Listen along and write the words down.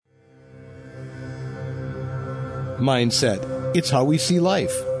Mindset. It's how we see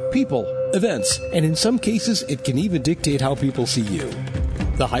life, people, events, and in some cases, it can even dictate how people see you.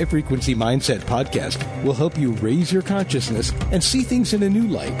 The High Frequency Mindset podcast will help you raise your consciousness and see things in a new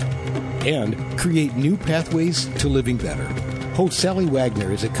light and create new pathways to living better. Host Sally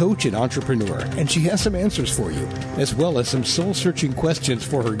Wagner is a coach and entrepreneur, and she has some answers for you, as well as some soul-searching questions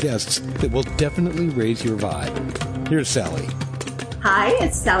for her guests that will definitely raise your vibe. Here's Sally. Hi,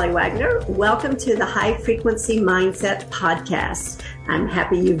 it's Sally Wagner. Welcome to the High Frequency Mindset podcast. I'm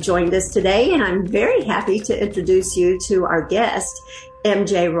happy you've joined us today, and I'm very happy to introduce you to our guest,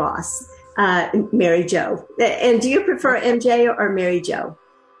 MJ Ross, Mary Jo. And do you prefer MJ or Mary Jo?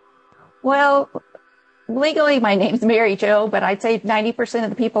 Well, legally, my name's Mary Jo, but I'd say 90% of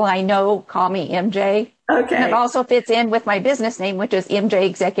the people I know call me MJ. Okay. And it also fits in with my business name, which is MJ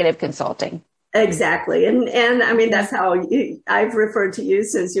Executive Consulting. Exactly. And I mean, that's how I've referred to you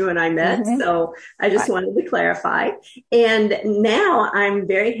since you and I met. Mm-hmm. So I just wanted to clarify. And now I'm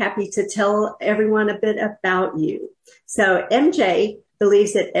very happy to tell everyone a bit about you. So MJ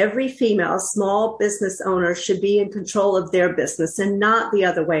believes that every female small business owner should be in control of their business and not the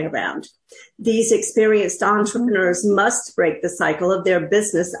other way around. These experienced entrepreneurs must break the cycle of their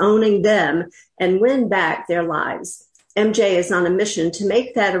business owning them and win back their lives. MJ is on a mission to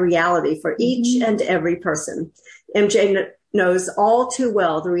make that a reality for each and every person. MJ knows all too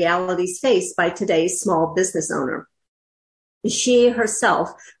well the realities faced by today's small business owner. She herself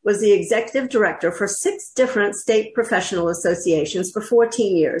was the executive director for 6 different state professional associations for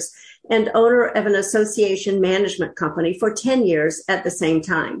 14 years and owner of an association management company for 10 years at the same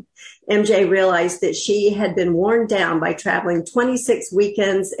time. MJ realized that she had been worn down by traveling 26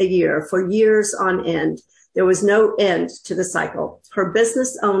 weekends a year for years on end. There was no end to the cycle. Her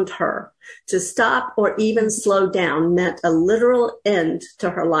business owned her. To stop or even slow down meant a literal end to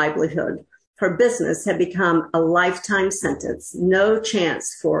her livelihood. Her business had become a lifetime sentence, no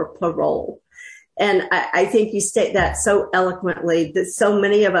chance for parole. And I think you state that so eloquently that so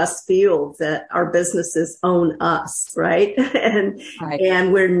many of us feel that our businesses own us, right?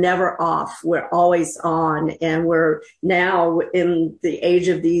 And we're never off. We're always on. And we're now in the age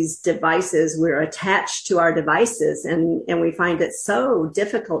of these devices, we're attached to our devices and we find it so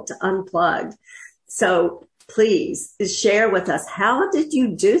difficult to unplug. So please share with us, how did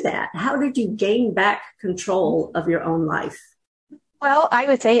you do that? How did you gain back control of your own life? Well, I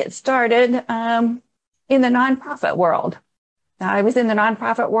would say it started in the nonprofit world. I was in the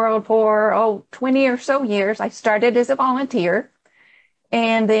nonprofit world for 20 or so years. I started as a volunteer,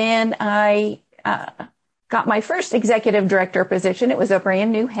 and then I got my first executive director position. It was a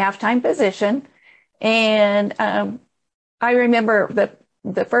brand new half-time position, and I remember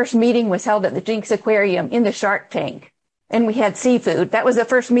the first meeting was held at the Jinx Aquarium in the Shark Tank, and we had seafood. That was the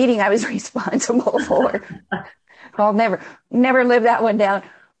first meeting I was responsible for. I'll never live that one down.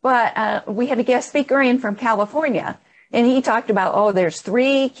 But we had a guest speaker in from California, and he talked about, there's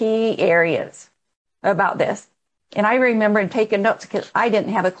 3 key areas about this. And I remember taking notes because I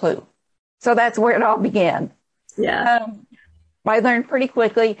didn't have a clue. So that's where it all began. Yeah. I learned pretty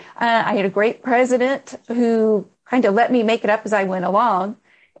quickly. I had a great president who kind of let me make it up as I went along.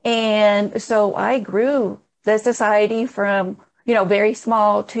 And so I grew the society from very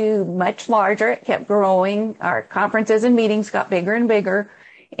small to much larger. It kept growing. Our conferences and meetings got bigger and bigger,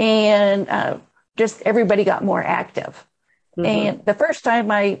 and just everybody got more active. Mm-hmm. And the first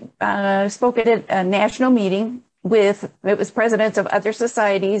time I spoke at a national meeting it was presidents of other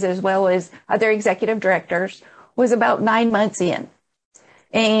societies as well as other executive directors, was about 9 months in.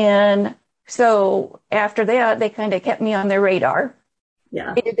 And so after that, they kind of kept me on their radar.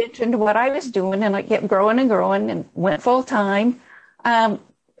 Yeah. Paid attention to what I was doing, and I kept growing and growing and went full time. But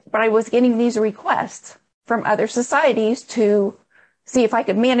I was getting these requests from other societies to see if I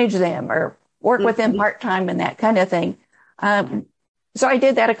could manage them or work with them part time and that kind of thing. So I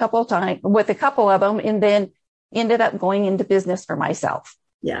did that a couple of times with a couple of them, and then ended up going into business for myself.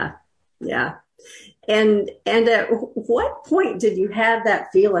 Yeah. Yeah. And at what point did you have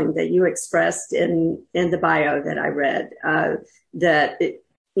that feeling that you expressed in the bio that I read, that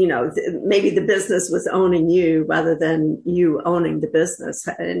maybe the business was owning you rather than you owning the business?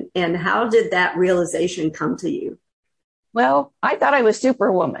 And how did that realization come to you? Well, I thought I was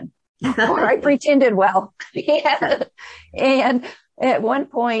Superwoman, or I pretended well. Yeah. And at one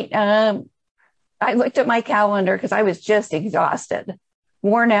point, I looked at my calendar because I was just exhausted,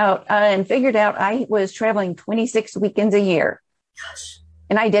 worn out, and figured out I was traveling 26 weekends a year. Gosh.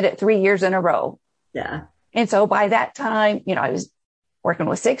 And I did it 3 years in a row. Yeah. And so by that time, I was working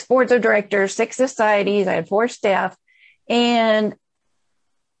with 6 boards of directors, 6 societies. I had 4 staff, and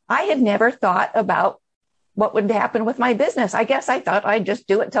I had never thought about what would happen with my business. I guess I thought I'd just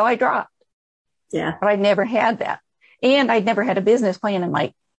do it till I dropped. Yeah. But I'd never had that. And I'd never had a business plan in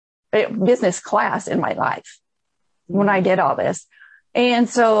my business class in my life when I did all this. And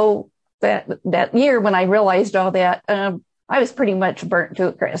so that year when I realized all that, I was pretty much burnt to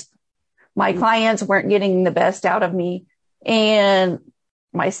a crisp. My clients weren't getting the best out of me, and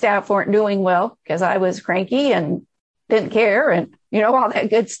my staff weren't doing well because I was cranky and didn't care and, all that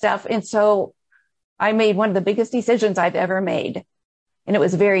good stuff. And so I made one of the biggest decisions I've ever made. And it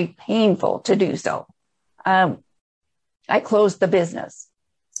was very painful to do so. I closed the business.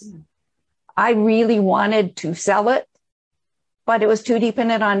 I really wanted to sell it, but it was too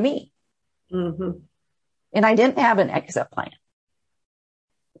dependent on me. Mm-hmm. And I didn't have an exit plan.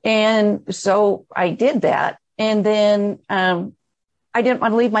 And so I did that. And then I didn't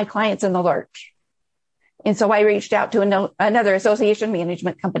want to leave my clients in the lurch. And so I reached out to another association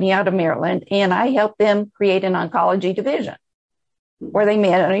management company out of Maryland, and I helped them create an oncology division where they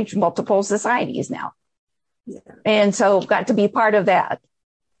manage multiple societies now. Yeah. And so got to be part of that.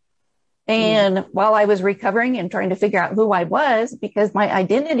 And while I was recovering and trying to figure out who I was, because my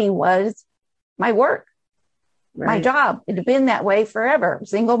identity was my work, my job. It had been that way forever.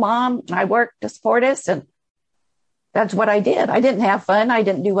 Single mom, I worked to support us, and that's what I did. I didn't have fun. I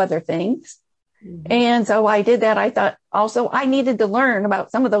didn't do other things. Mm-hmm. And so I did that. I thought also I needed to learn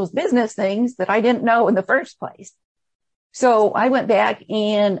about some of those business things that I didn't know in the first place. So I went back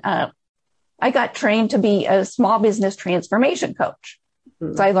and I got trained to be a small business transformation coach.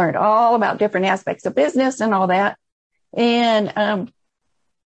 Mm-hmm. So I learned all about different aspects of business and all that. And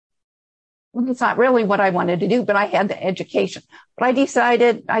it's not really what I wanted to do, but I had the education. But I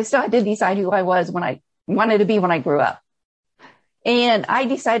still had to decide who I was when I wanted to be when I grew up. And I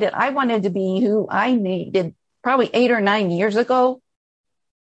decided I wanted to be who I needed probably 8 or 9 years ago,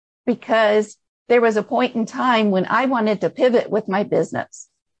 because there was a point in time when I wanted to pivot with my business.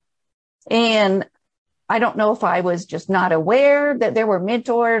 And I don't know if I was just not aware that there were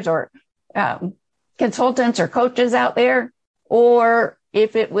mentors or consultants or coaches out there, or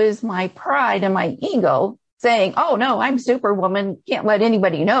if it was my pride and my ego saying, oh, no, I'm Superwoman. Can't let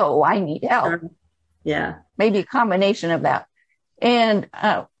anybody know I need help. Yeah. Maybe a combination of that. And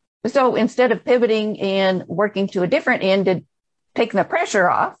so instead of pivoting and working to a different end and taking the pressure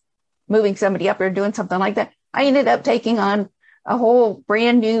off, moving somebody up or doing something like that, I ended up taking on a whole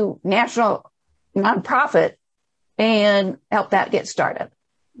brand new national nonprofit and helped that get started.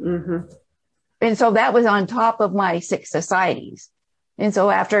 Mm-hmm. And so that was on top of my 6 societies. And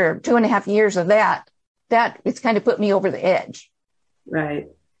so after 2.5 years of that it's kind of put me over the edge. Right.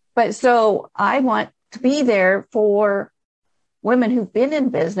 But so I want to be there for women who've been in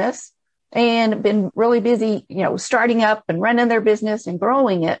business and been really busy, starting up and running their business and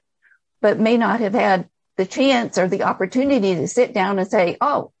growing it, but may not have had the chance or the opportunity to sit down and say,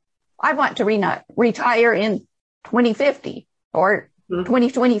 oh, I want to retire in 2050 or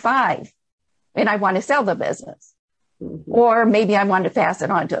 2025, and I want to sell the business. Mm-hmm. Or maybe I want to pass it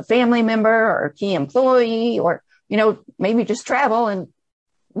on to a family member or a key employee, or, maybe just travel and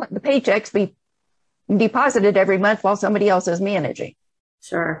let the paychecks be deposited every month while somebody else is managing.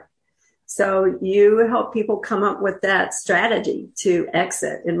 Sure. So you help people come up with that strategy to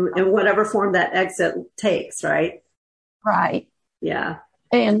exit in whatever form that exit takes, right? Right. Yeah.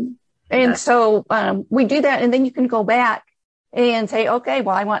 And so we do that, and then you can go back and say, okay,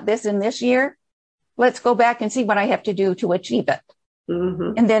 well, I want this in this year. Let's go back and see what I have to do to achieve it.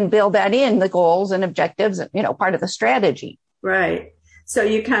 Mm-hmm. And then build that in, the goals and objectives, part of the strategy. Right. So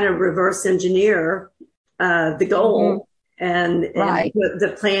you kind of reverse engineer the goal and put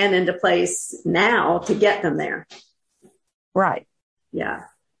the plan into place now to get them there. Right. Yeah.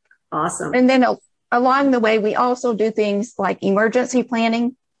 Awesome. And then along the way, we also do things like emergency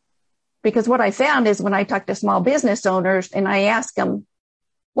planning, because what I found is when I talk to small business owners and I ask them,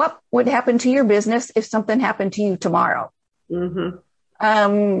 what would happen to your business if something happened to you tomorrow? Mm-hmm.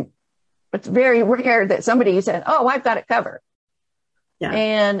 It's very rare that somebody said, oh, I've got it covered. Yeah.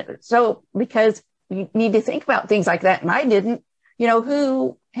 And so because you need to think about things like that, and I didn't,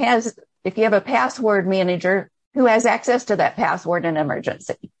 if you have a password manager, who has access to that password in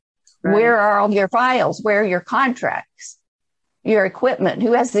emergency? Right. Where are all your files? Where are your contracts, your equipment?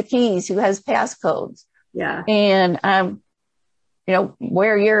 Who has the keys? Who has passcodes? Yeah. And,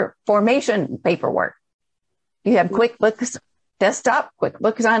 where are your formation paperwork? You have QuickBooks Desktop,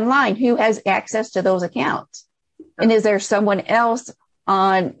 QuickBooks Online. Who has access to those accounts? And is there someone else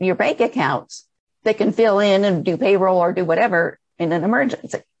on your bank accounts that can fill in and do payroll or do whatever in an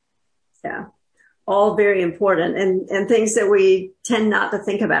emergency? Yeah. All very important and things that we tend not to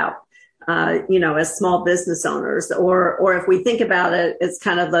think about. as small business owners, or if we think about it, it's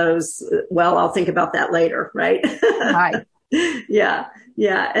kind of those, well, I'll think about that later, right? Right. Yeah.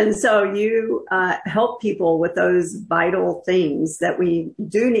 Yeah. And so you help people with those vital things that we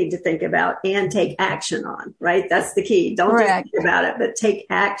do need to think about and take action on, right? That's the key. Don't Correct. just think about it, but take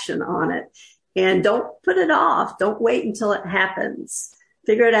action on it. And don't put it off. Don't wait until it happens.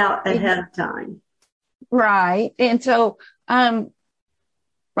 Figure it out ahead of time. Right. And so I'm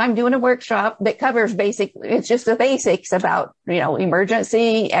doing a workshop that covers it's just the basics about,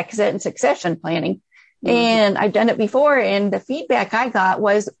 emergency, exit, and succession planning. Mm-hmm. And I've done it before, and the feedback I got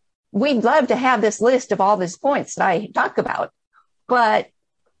was, we'd love to have this list of all these points that I talk about. But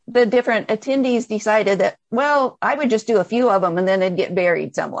the different attendees decided that, well, I would just do a few of them and then they'd get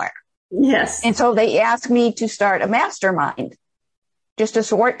buried somewhere. Yes. And so they asked me to start a mastermind, just a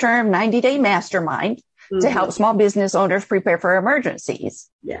short-term 90-day mastermind to help small business owners prepare for emergencies.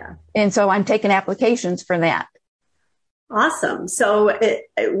 Yeah. And so I'm taking applications for that. Awesome. So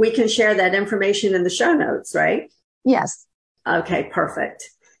we can share that information in the show notes, right? Yes. Okay, perfect.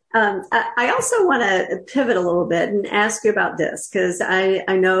 I also want to pivot a little bit and ask you about this, because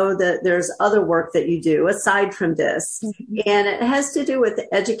I know that there's other work that you do aside from this, and it has to do with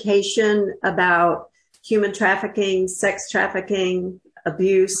education about human trafficking, sex trafficking,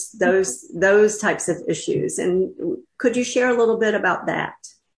 abuse, those types of issues. And could you share a little bit about that?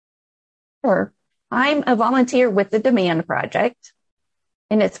 Sure. I'm a volunteer with the Demand Project,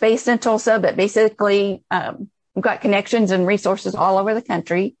 and it's based in Tulsa, but basically we've got connections and resources all over the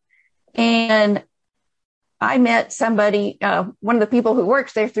country. And I met somebody, one of the people who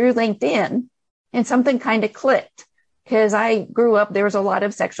works there, through LinkedIn, and something kind of clicked, because I grew up, there was a lot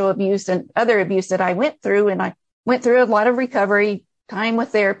of sexual abuse and other abuse that I went through, and I went through a lot of recovery, time with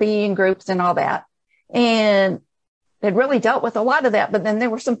therapy and groups and all that. And it really dealt with a lot of that, but then there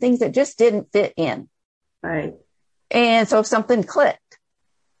were some things that just didn't fit in. Right. And so something clicked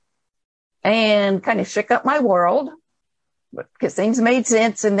and kind of shook up my world, because things made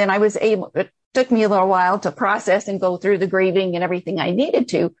sense. And then it took me a little while to process and go through the grieving and everything I needed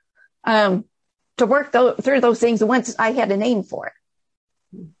to work through those things once I had a name for it.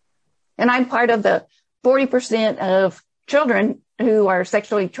 And I'm part of the 40% of children who are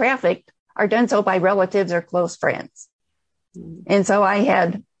sexually trafficked are done so by relatives or close friends. And so I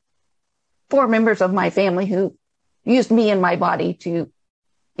had 4 members of my family who used me and my body to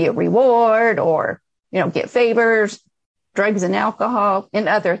get reward or, get favors, drugs and alcohol and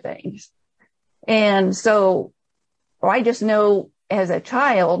other things. And so I just know as a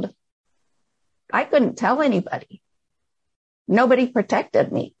child, I couldn't tell anybody. Nobody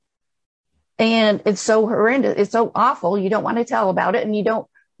protected me. And it's so horrendous. It's so awful. You don't want to tell about it, and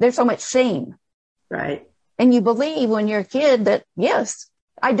there's so much shame. Right. And you believe when you're a kid that, yes,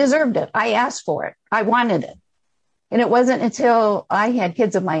 I deserved it. I asked for it. I wanted it. And it wasn't until I had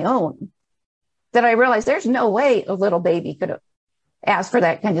kids of my own that I realized there's no way a little baby could have asked for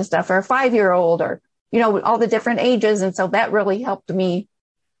that kind of stuff, or a 5-year-old, or, all the different ages. And so that really helped me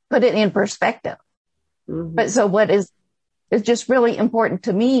put it in perspective. Mm-hmm. But so what is just really important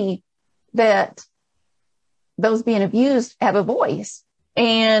to me, that those being abused have a voice.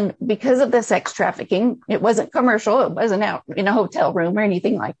 And because of the sex trafficking, it wasn't commercial. It wasn't out in a hotel room or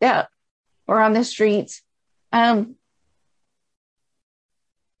anything like that, or on the streets. There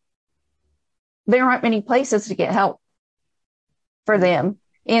aren't many places to get help for them.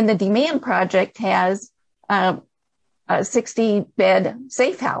 And the Demand Project has a 60-bed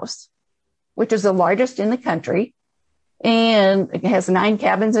safe house, which is the largest in the country. And it has 9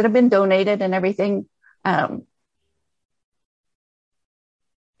 cabins that have been donated and everything. And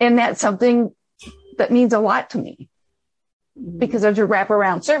that's something that means a lot to me, because there's a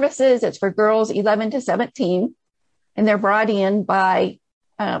wraparound services. It's for girls 11 to 17, and they're brought in by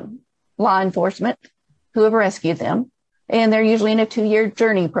law enforcement who have rescued them. And they're usually in a 2-year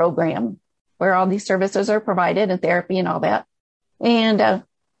journey program where all these services are provided, and therapy and all that. And I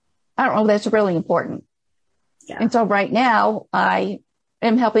don't know, that's really important. Yeah. And so right now I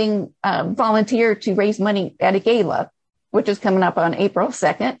am helping volunteer to raise money at a gala, which is coming up on April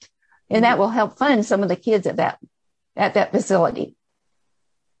 2nd. And that will help fund some of the kids at that facility.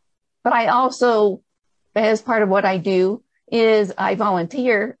 But I also, as part of what I do, is I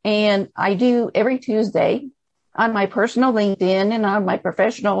volunteer, and I do every Tuesday on my personal LinkedIn and on my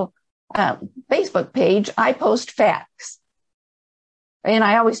professional Facebook page, I post facts. And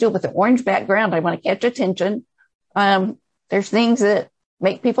I always do it with an orange background. I want to catch attention. There's things that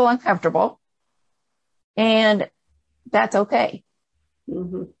make people uncomfortable, and that's okay.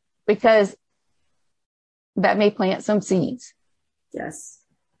 Mm-hmm. Because that may plant some seeds. Yes.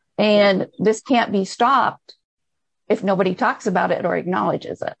 And this can't be stopped if nobody talks about it or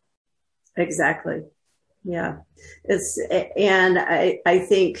acknowledges it. Exactly. Yeah. And I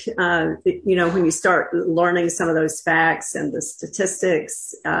think, when you start learning some of those facts and the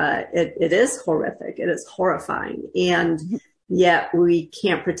statistics, it is horrific. It is horrifying. And yet we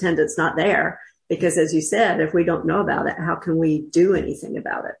can't pretend it's not there, because as you said, if we don't know about it, how can we do anything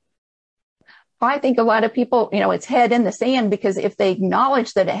about it? I think a lot of people, it's head in the sand, because if they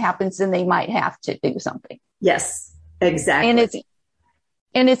acknowledge that it happens, then they might have to do something. Yes, exactly.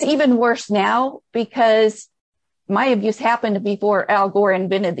 And it's even worse now, because my abuse happened before Al Gore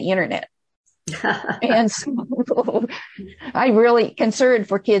invented the internet. And so I'm really concerned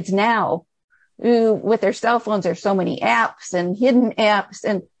for kids now who, with their cell phones, there's so many apps and hidden apps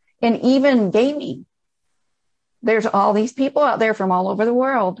and even gaming. There's all these people out there from all over the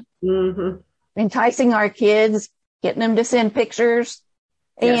world, enticing our kids, getting them to send pictures.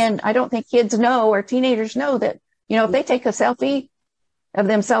 Yes. And I don't think kids know, or teenagers know, that, if they take a selfie of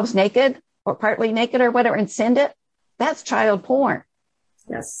themselves naked or partly naked or whatever and send it, that's child porn.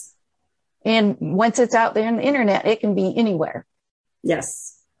 Yes. And once it's out there on the internet, it can be anywhere.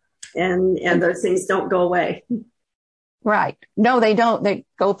 Yes. And those things don't go away. Right. No, they don't. They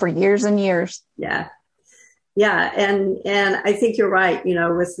go for years and years. Yeah. Yeah. And I think you're right.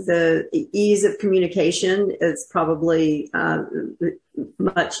 With the ease of communication, it's probably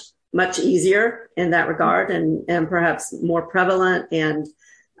much easier in that regard, and perhaps more prevalent. And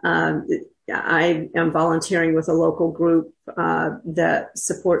I am volunteering with a local group that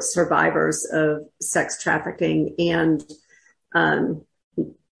supports survivors of sex trafficking. And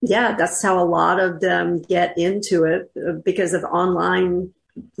that's how a lot of them get into it, because of online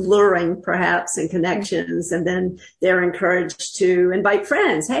luring, perhaps, and connections. And then they're encouraged to invite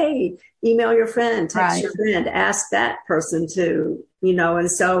friends. Hey, email your friend, text your friend, ask that person to,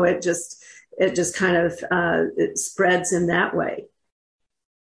 and so it just kind of it spreads in that way.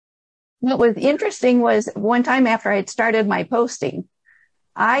 What was interesting was, one time after I had started my posting,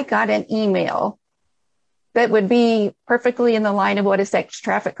 I got an email that would be perfectly in the line of what a sex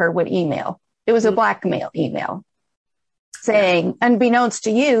trafficker would email. It was a blackmail email saying, unbeknownst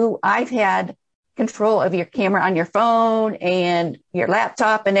to you, I've had control of your camera on your phone and your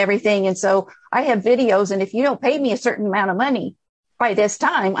laptop and everything. And so I have videos, and if you don't pay me a certain amount of money by this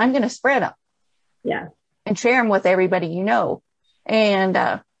time, I'm going to spread them. Yeah. And share them with everybody you know. And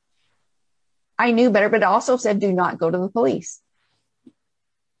I knew better, but it also said, do not go to the police.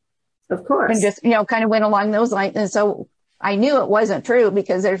 Of course. And just, kind of went along those lines. And so I knew it wasn't true,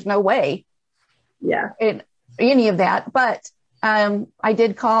 because there's no way. Yeah. Any of that. But I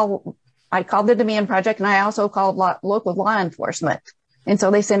called the Demand Project, and I also called local law enforcement. And so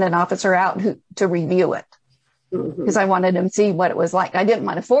they sent an officer out to review it, because I wanted them to see what it was like. I didn't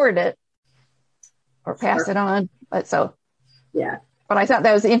want to forward it or pass it on. But I thought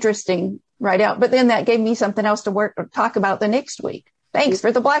that was interesting right out. But then that gave me something else to talk about the next week. Thanks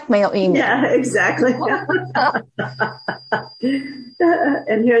for the blackmail email. Yeah, exactly.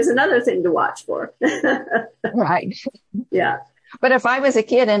 And here's another thing to watch for. Right. Yeah. But if I was a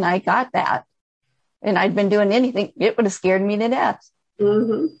kid and I got that and I'd been doing anything, it would have scared me to death.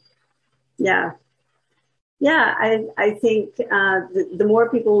 Yeah. Yeah. I think the more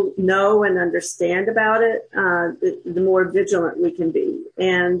people know and understand about it, the more vigilant we can be,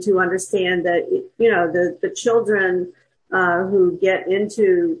 and to understand that, the children who get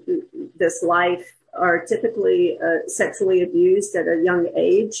into this life are typically sexually abused at a young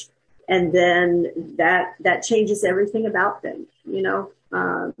age. And then that changes everything about them, and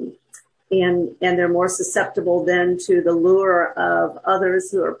they're more susceptible then to the lure of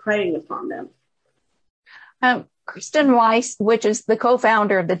others who are preying upon them. Kristen Weiss, which is the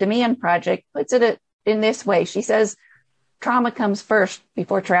co-founder of the Demand Project, puts it in this way. She says, trauma comes first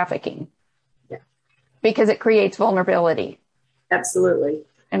before trafficking. Yeah. Because it creates vulnerability. Absolutely.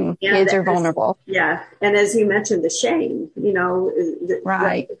 And kids are vulnerable. Yeah. And as you mentioned, the shame,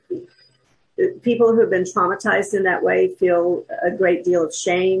 right. People who have been traumatized in that way feel a great deal of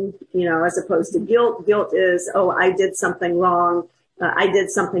shame, as opposed to guilt. Guilt is, I did something wrong. I did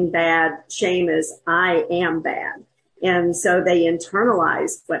something bad. Shame is, I am bad. And so they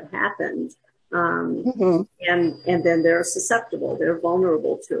internalize what happened. And then they're susceptible. They're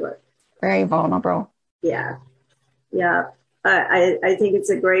vulnerable to it. Very vulnerable. Yeah. Yeah. I think it's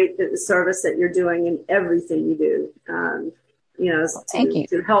a great service that you're doing in everything you do.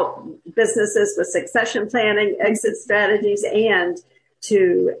 To help businesses with succession planning, exit strategies, and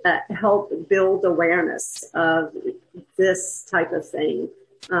to help build awareness of this type of thing,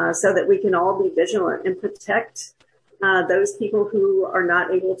 so that we can all be vigilant and protect those people who are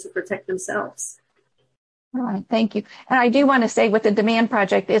not able to protect themselves. All right, thank you. And I do want to say with the Demand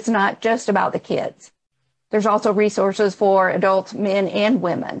Project, it's not just about the kids. There's also resources for adults, men and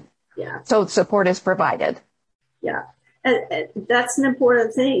women. Yeah. So support is provided. Yeah. And that's an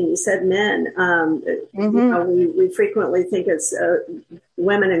important thing. You said men. We frequently think it's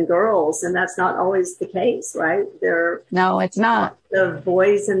women and girls, and that's not always the case, right? No, it's not. The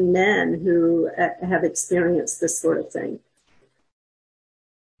boys and men who have experienced this sort of thing.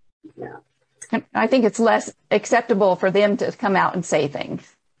 Yeah. I think it's less acceptable for them to come out and say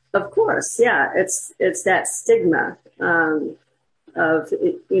things. Of course, yeah. It's that stigma of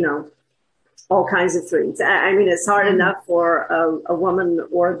all kinds of things. I mean, it's hard enough for a woman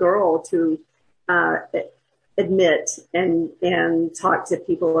or a girl to admit and talk to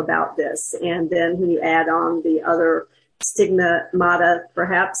people about this. And then when you add on the other stigmata,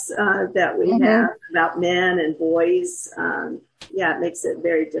 perhaps, that we have about men and boys, it makes it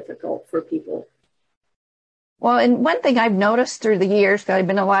very difficult for people. Well, and one thing I've noticed through the years, because I've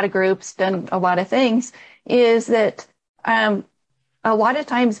been in a lot of groups, done a lot of things, is that a lot of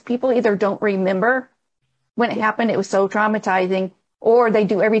times people either don't remember when it happened, it was so traumatizing, or they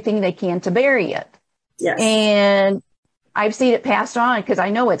do everything they can to bury it. Yes. And I've seen it passed on because I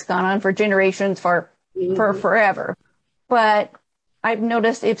know it's gone on for generations for forever. But I've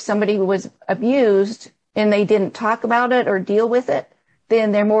noticed if somebody was abused and they didn't talk about it or deal with it,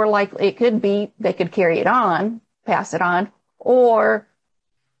 then they're more likely, it could be, they could carry it on, pass it on, or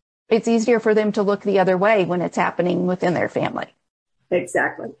it's easier for them to look the other way when it's happening within their family.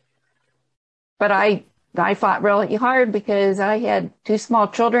 Exactly. But I fought really hard because I had 2 small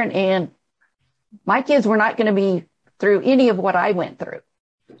children and my kids were not going to be through any of what I went through.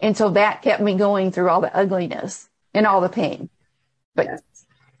 And so that kept me going through all the ugliness and all the pain. But yes.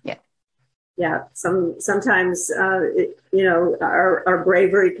 Yeah. Sometimes, our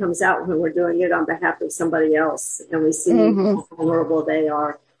bravery comes out when we're doing it on behalf of somebody else and we see how vulnerable they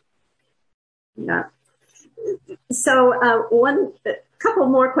are. Yeah. So, a couple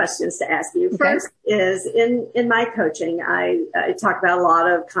more questions to ask you. First is in my coaching, I talk about a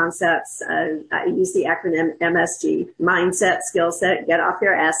lot of concepts. I use the acronym MSG, mindset, skill set, get off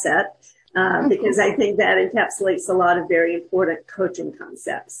your asset, because I think that encapsulates a lot of very important coaching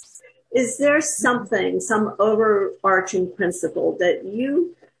concepts. Is there some overarching principle that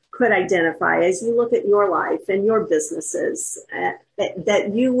you could identify as you look at your life and your businesses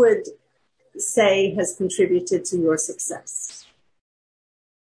that you would say has contributed to your success?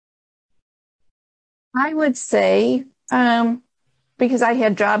 I would say, because I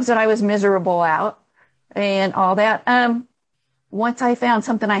had jobs that I was miserable at and all that, once I found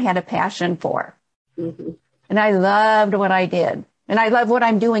something I had a passion for, and I loved what I did, and I love what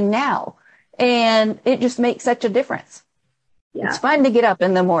I'm doing now, and it just makes such a difference. Yeah. It's fun to get up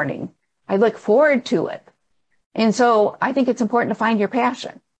in the morning. I look forward to it. And so I think it's important to find your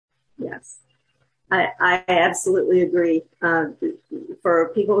passion. Yes. I absolutely agree. For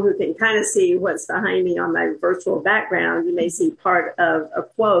people who can kind of see what's behind me on my virtual background, you may see part of a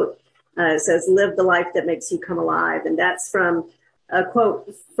quote. It says, "Live the life that makes you come alive." And that's from a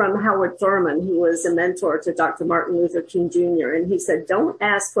quote from Howard Thurman, who was a mentor to Dr. Martin Luther King Jr. And he said, "Don't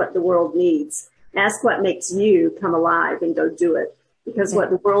ask what the world needs. Ask what makes you come alive and go do it. Because what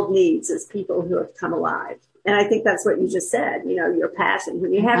the world needs is people who have come alive." And I think that's what you just said, your passion.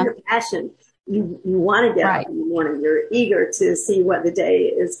 When you have your passion, you want to get up in the morning. You're eager to see what the day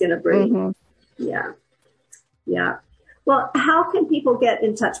is going to bring. Yeah. Well, how can people get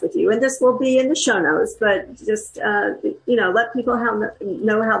in touch with you? And this will be in the show notes, but just, let people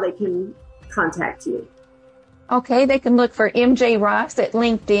know how they can contact you. Okay. They can look for MJ Ross at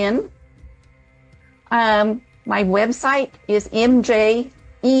LinkedIn. My website is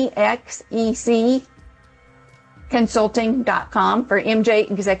mjexecconsulting.com for MJ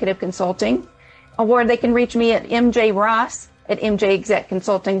Executive Consulting. Or they can reach me at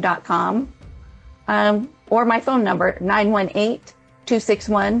mjross@mjexecconsulting.com. Or my phone number,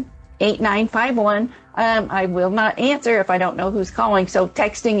 918-261-8951. I will not answer if I don't know who's calling, so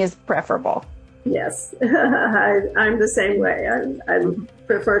texting is preferable. Yes, I'm the same way. I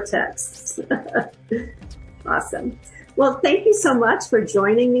prefer texts. Awesome. Well, thank you so much for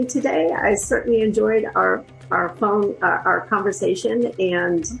joining me today. I certainly enjoyed our conversation,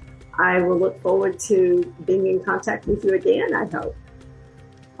 and I will look forward to being in contact with you again, I hope.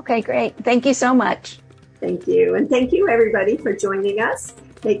 Okay, great. Thank you so much. Thank you. And thank you, everybody, for joining us.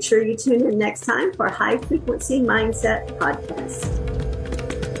 Make sure you tune in next time for High Frequency Mindset Podcast.